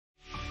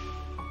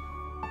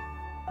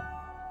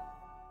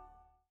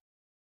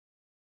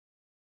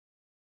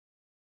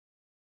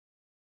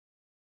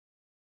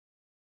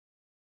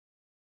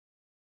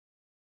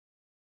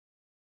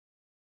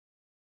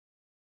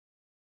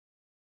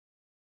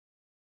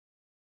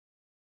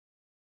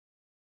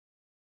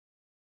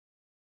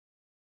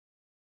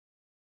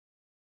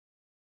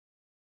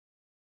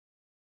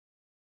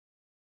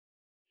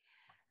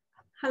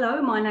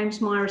Hello, my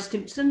name's Myra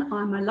Stimson.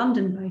 I'm a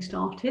London-based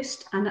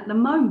artist, and at the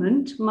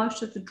moment,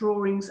 most of the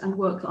drawings and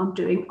work that I'm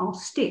doing are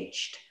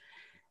stitched.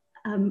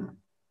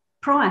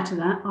 Prior to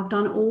that, I've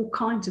done all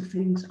kinds of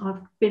things.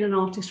 I've been an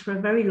artist for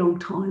a very long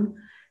time,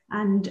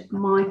 and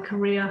my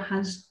career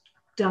has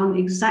done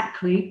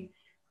exactly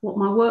what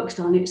my work's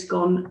done. It's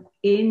gone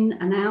in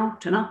and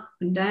out and up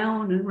and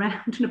down and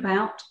round and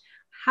about.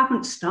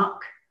 Haven't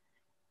stuck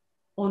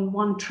on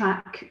one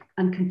track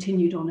and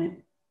continued on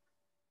it.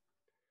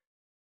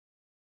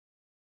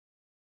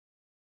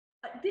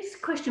 This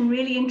question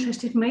really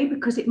interested me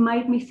because it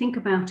made me think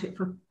about it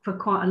for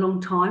quite a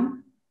long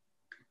time.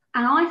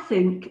 And I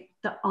think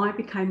that I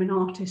became an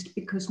artist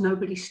because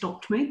nobody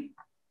stopped me.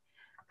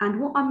 And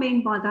what I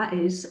mean by that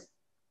is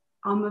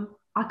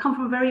I come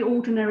from a very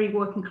ordinary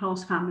working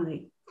class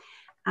family.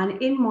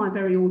 And in my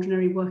very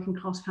ordinary working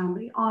class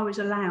family, I was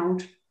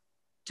allowed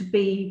to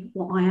be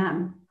what I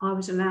am. I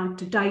was allowed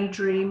to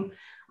daydream.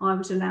 I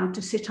was allowed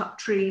to sit up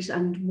trees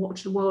and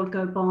watch the world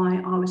go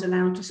by. I was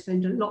allowed to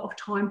spend a lot of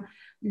time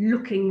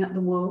looking at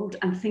the world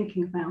and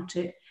thinking about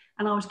it.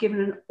 And I was given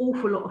an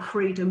awful lot of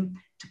freedom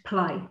to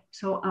play.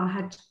 So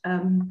I've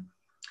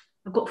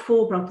got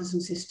 4 brothers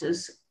and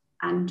sisters,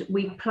 and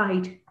we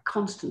played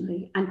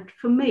constantly. And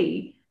for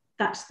me,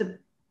 that's the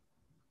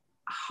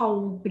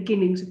whole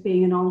beginnings of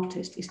being an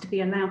artist, is to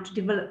be allowed to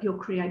develop your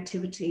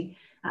creativity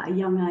at a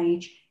young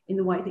age in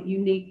the way that you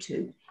need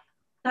to.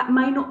 That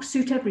may not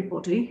suit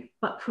everybody,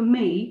 but for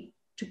me,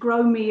 to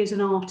grow me as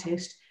an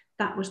artist,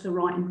 that was the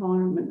right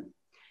environment.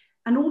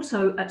 And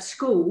also at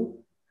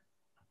school,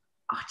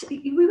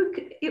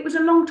 it was a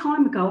long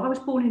time ago. I was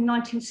born in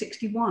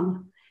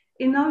 1961.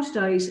 In those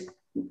days,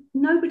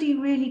 nobody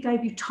really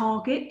gave you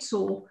targets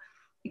or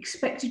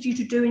expected you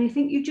to do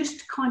anything. You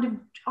just kind of,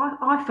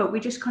 I felt we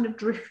just kind of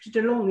drifted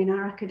along in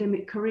our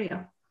academic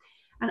career.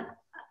 And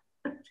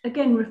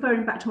again,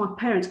 referring back to my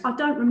parents, I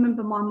don't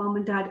remember my mum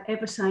and dad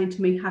ever saying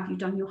to me, "Have you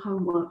done your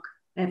homework?"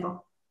 ever.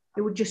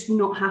 It would just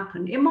not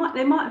happen. They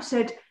might have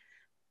said,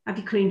 "Have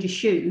you cleaned your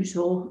shoes?"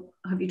 or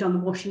 "Have you done the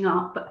washing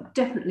up?" but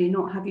definitely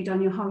not, "Have you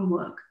done your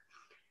homework?"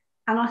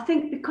 And I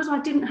think because I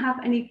didn't have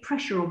any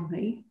pressure on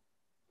me,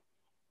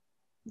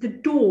 the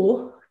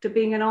door to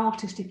being an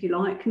artist, if you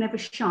like, never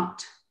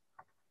shut.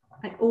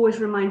 It always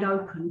remained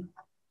open.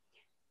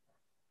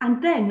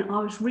 And then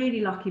I was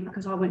really lucky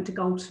because I went to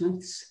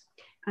goldsmiths.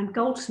 And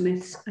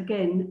goldsmiths,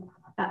 again,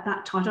 at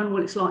that time, I don't know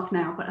what it's like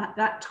now, but at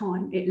that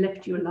time, it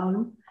left you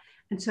alone.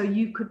 And so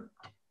you could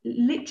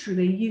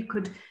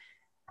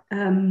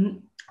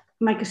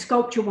make a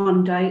sculpture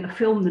one day, a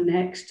film the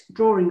next,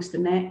 drawings the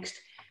next.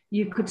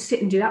 You could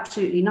sit and do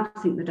absolutely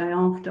nothing the day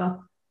after.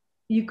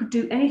 You could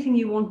do anything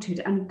you wanted.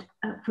 And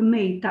for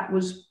me, that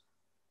was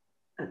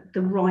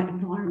the right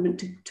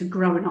environment to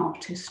grow an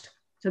artist.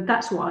 So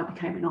that's why I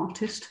became an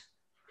artist.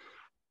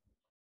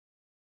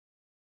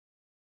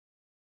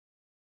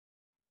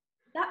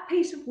 That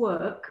piece of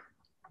work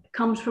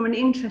comes from an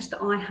interest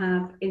that I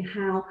have in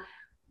how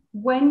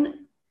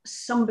when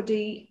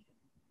somebody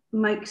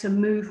makes a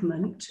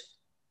movement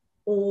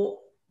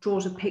or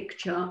draws a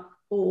picture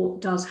or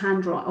does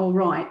handwrite or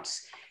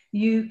writes,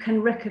 you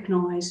can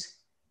recognise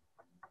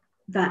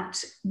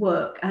that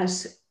work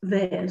as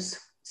theirs.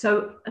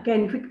 So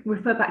again, if we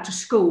refer back to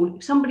school,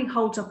 if somebody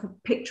holds up a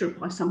picture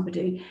by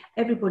somebody,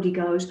 everybody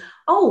goes,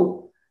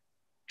 "Oh,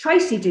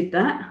 Tracy did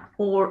that,"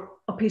 or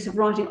a piece of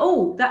writing,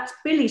 "Oh, that's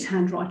Billy's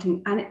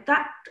handwriting." And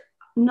that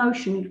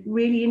notion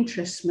really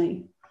interests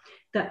me,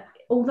 that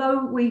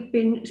although we've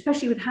been,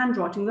 especially with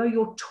handwriting, though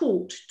you're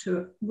taught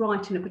to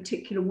write in a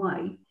particular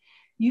way,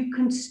 you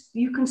can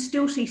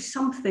still see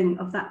something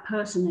of that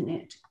person in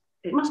it.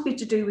 It must be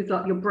to do with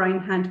like your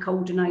brain-hand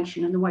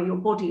coordination and the way your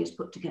body is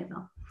put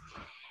together.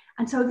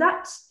 And so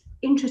that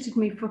interested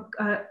me for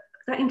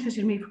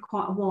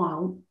quite a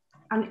while,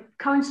 and it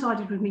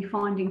coincided with me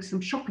finding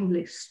some shopping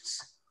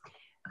lists,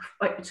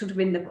 sort of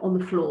on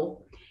the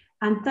floor,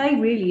 and they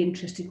really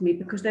interested me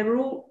because they were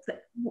all.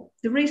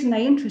 The reason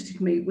they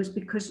interested me was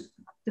because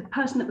the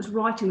person that was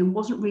writing them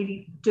wasn't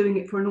really doing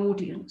it for an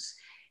audience.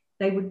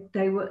 They were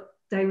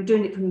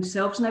doing it for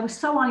themselves, and they were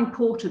so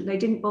unimportant they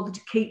didn't bother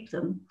to keep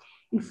them.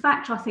 In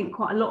fact, I think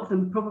quite a lot of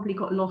them probably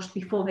got lost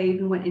before they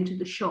even went into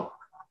the shop.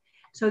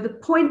 So the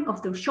point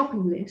of the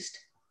shopping list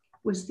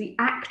was the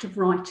act of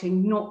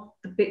writing, not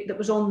the bit that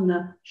was on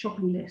the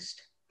shopping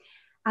list.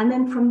 And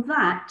then from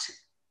that,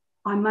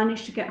 I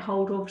managed to get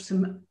hold of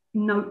some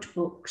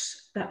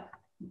notebooks that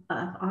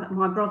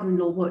my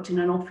brother-in-law worked in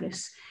an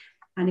office,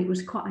 and it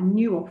was quite a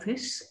new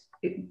office.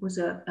 It was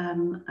a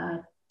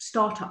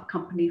startup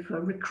company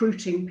for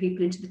recruiting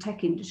people into the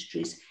tech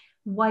industries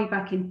way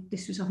back in,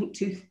 this was I think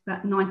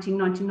about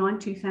 1999,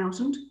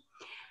 2000.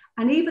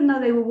 And even though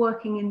they were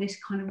working in this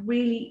kind of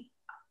really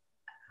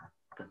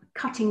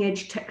cutting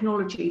edge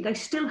technology, they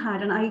still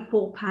had an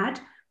A4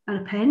 pad and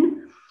a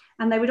pen,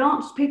 and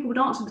people would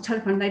answer the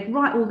telephone, they'd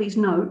write all these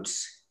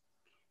notes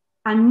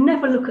and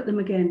never look at them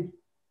again.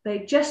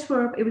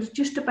 It was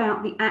just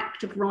about the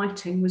act of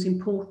writing was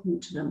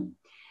important to them.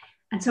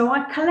 And so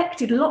I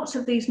collected lots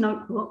of these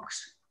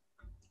notebooks,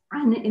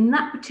 And in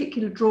that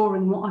particular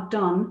drawing, what I've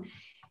done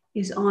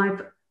is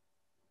I've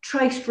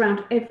traced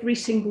around every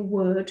single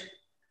word,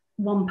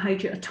 one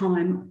page at a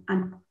time,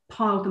 and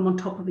piled them on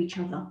top of each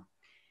other.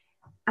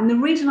 And the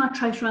reason I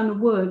traced around the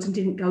words and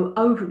didn't go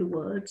over the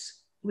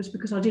words was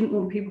because I didn't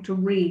want people to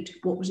read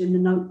what was in the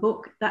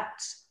notebook.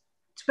 It's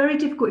very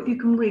difficult if you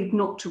can read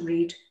not to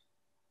read.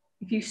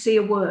 If you see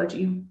a word,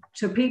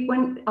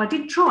 when I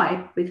did try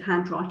it with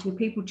handwriting,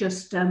 people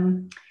just,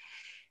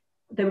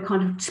 they were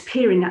kind of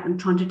peering at them,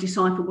 trying to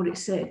decipher what it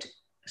said.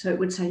 So it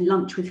would say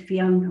lunch with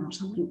Fiona or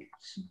something.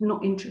 It's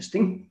not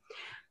interesting.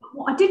 But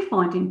what I did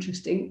find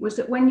interesting was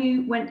that when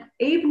you went,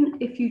 even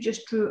if you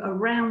just drew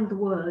around the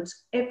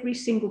words, every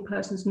single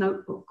person's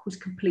notebook was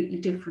completely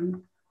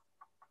different.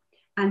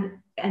 And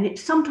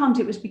sometimes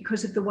it was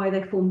because of the way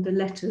they formed the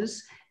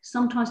letters,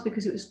 sometimes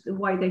because it was the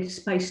way they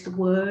spaced the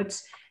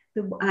words,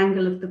 the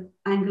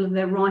angle of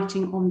their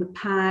writing on the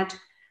pad,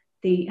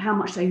 how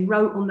much they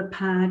wrote on the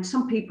pad.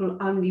 Some people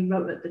only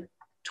wrote at the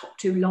top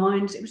 2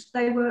 lines.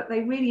 They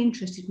really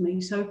interested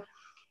me. So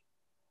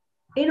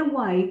in a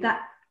way,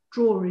 that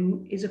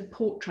drawing is a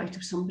portrait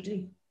of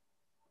somebody.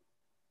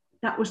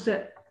 But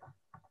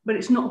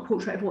it's not a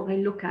portrait of what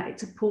they look at.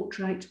 It's a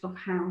portrait of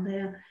how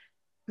their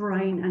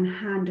brain and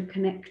hand are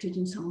connected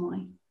in some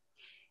way.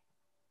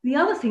 The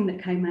other thing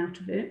that came out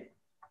of it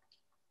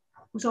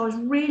was I was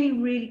really,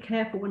 really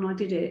careful when I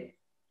did it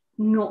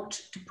not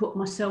to put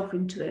myself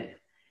into it.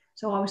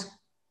 So I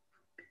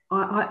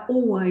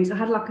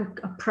had like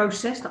a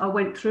process that I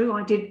went through.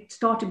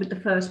 Started with the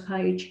first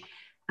page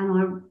and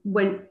I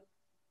went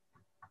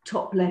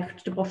top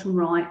left to bottom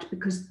right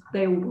because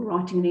they all were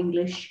writing in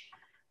English.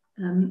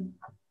 And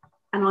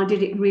I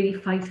did it really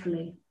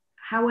faithfully.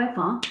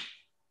 However,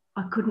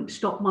 I couldn't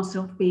stop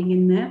myself being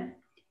in there.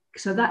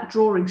 So that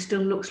drawing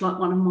still looks like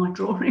one of my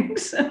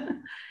drawings,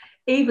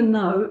 even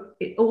though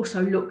it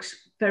also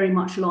looks very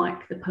much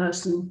like the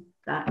person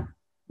that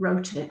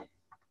wrote it.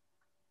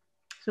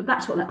 So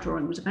that's what that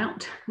drawing was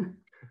about.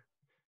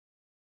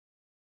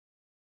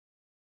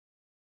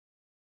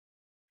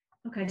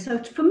 Okay,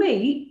 so for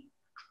me,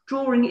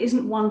 drawing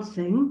isn't one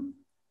thing.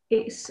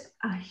 It's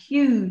a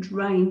huge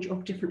range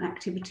of different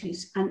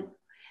activities. And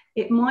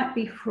it might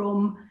be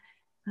from,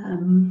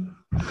 I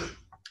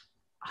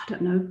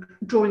don't know,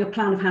 drawing a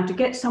plan of how to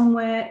get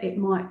somewhere. It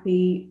might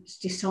be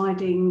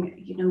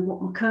deciding,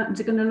 what my curtains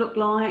are going to look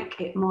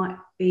like. It might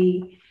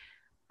be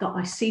that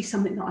I see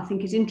something that I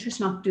think is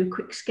interesting. I can do a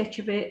quick sketch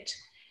of it.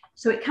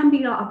 So it can be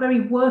like a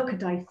very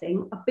workaday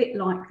thing, a bit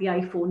like the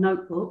A4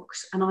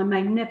 notebooks, and I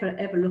may never,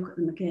 ever look at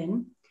them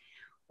again.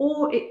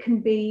 Or it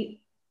can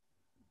be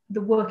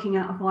the working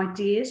out of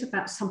ideas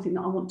about something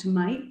that I want to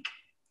make.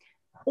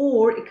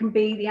 Or it can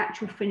be the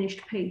actual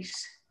finished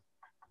piece.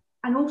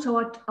 And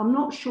also, I'm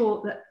not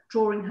sure that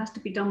drawing has to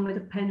be done with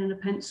a pen and a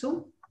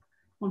pencil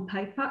on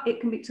paper.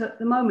 It can be, so at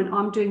the moment,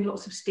 I'm doing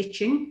lots of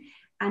stitching,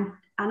 and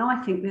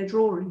I think they're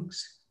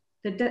drawings.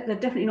 They're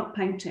definitely not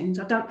paintings.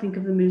 I don't think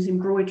of them as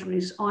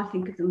embroideries. I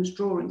think of them as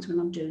drawings when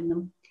I'm doing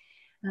them.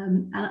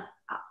 And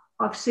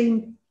I've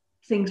seen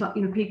things like,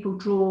 people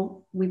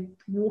draw with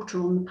water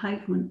on the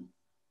pavement,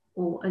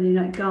 and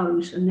it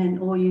goes, and then,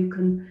 or you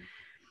can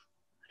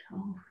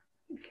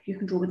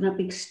draw with a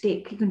big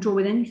stick. You can draw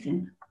with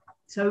anything.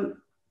 So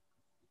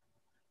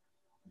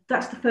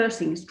that's the first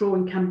thing, is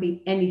drawing can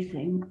be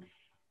anything.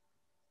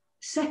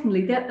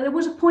 Secondly, there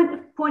was a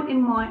point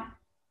in my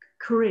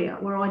career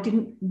where I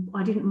didn't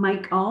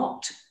make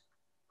art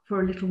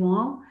for a little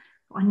while.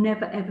 I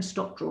never ever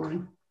stopped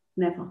drawing,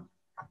 never.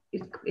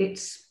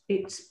 It's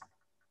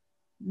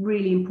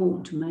really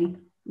important to me,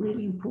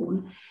 really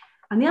important.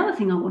 And the other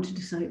thing I wanted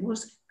to say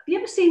was, have you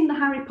ever seen the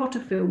Harry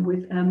Potter film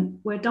with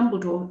where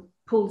Dumbledore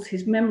pulls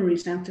his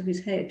memories out of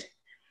his head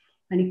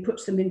and he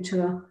puts them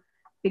into a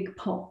big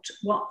pot?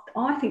 Well,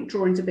 I think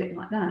drawing's a bit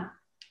like that,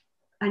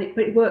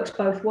 but it works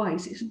both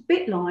ways. It's a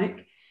bit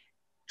like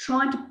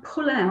trying to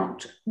pull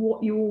out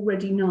what you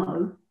already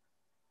know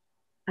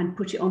and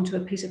put it onto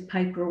a piece of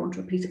paper or onto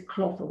a piece of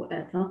cloth or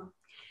whatever.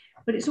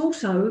 But it's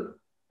also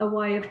a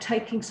way of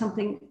taking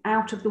something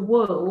out of the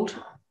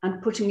world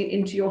and putting it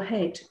into your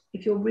head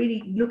if you're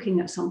really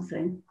looking at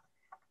something.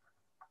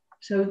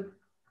 So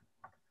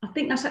I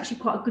think that's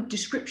actually quite a good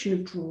description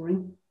of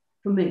drawing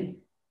for me.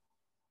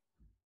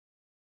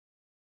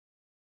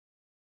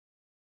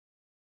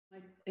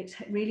 It's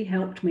really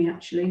helped me,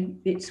 actually.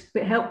 It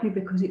helped me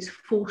because it's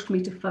forced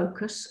me to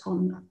focus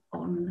on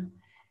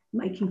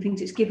making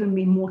things. It's given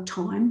me more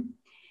time.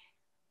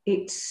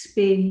 It's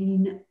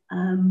been,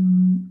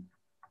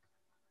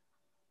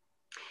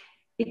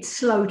 it's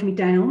slowed me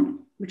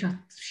down, which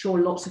I'm sure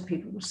lots of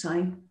people will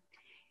say.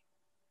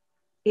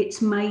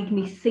 It's made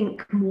me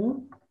think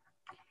more.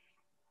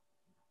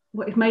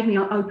 Well, it made me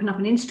open up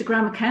an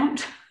Instagram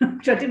account,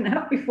 which I didn't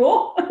have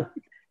before.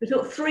 I've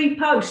got 3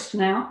 posts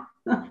now.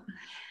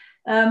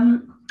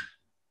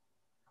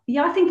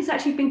 Yeah, I think it's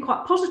actually been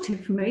quite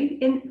positive for me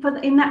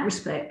in that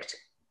respect.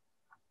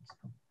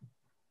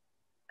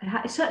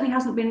 It certainly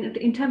hasn't been,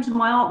 in terms of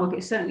my artwork,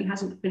 it certainly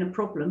hasn't been a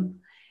problem.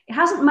 It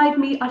hasn't made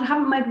me, I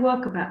haven't made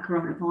work about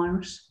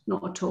coronavirus,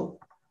 not at all.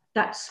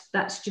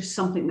 that's just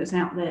something that's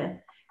out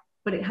there.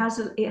 But it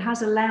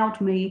has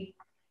allowed me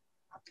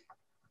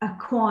a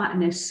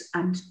quietness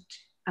and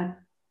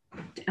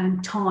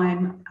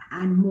time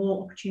and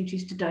more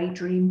opportunities to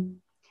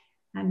daydream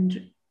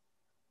and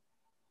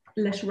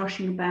less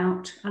rushing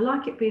about. I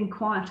like it being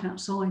quiet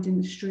outside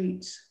in the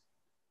streets.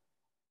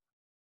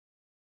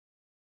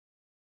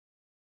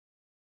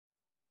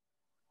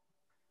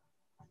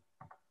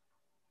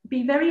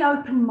 Be very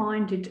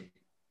open-minded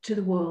to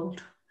the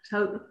world.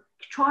 So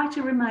try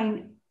to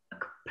remain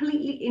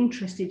completely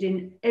interested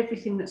in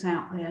everything that's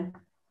out there.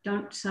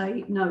 Don't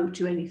say no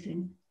to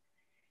anything.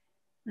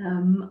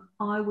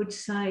 I would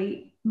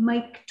say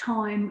make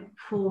time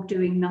for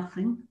doing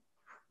nothing.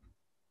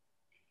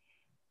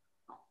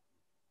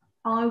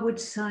 I would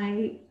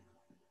say,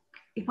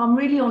 if I'm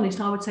really honest,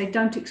 I would say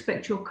don't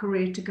expect your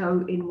career to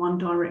go in one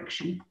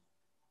direction.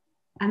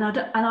 And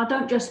I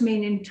don't just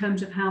mean in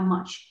terms of how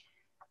much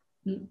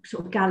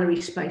sort of gallery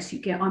space you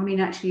get. I mean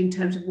actually in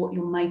terms of what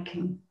you're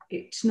making.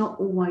 It's not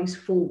always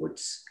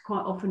forwards.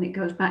 Quite often it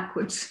goes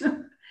backwards.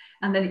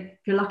 And then if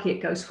you're lucky,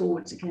 it goes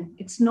forwards again.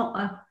 It's not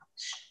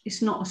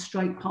a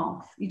straight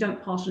path. You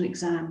don't pass an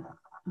exam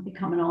and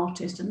become an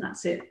artist and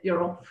that's it,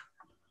 you're off.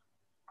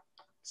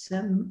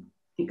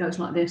 It goes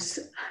like this.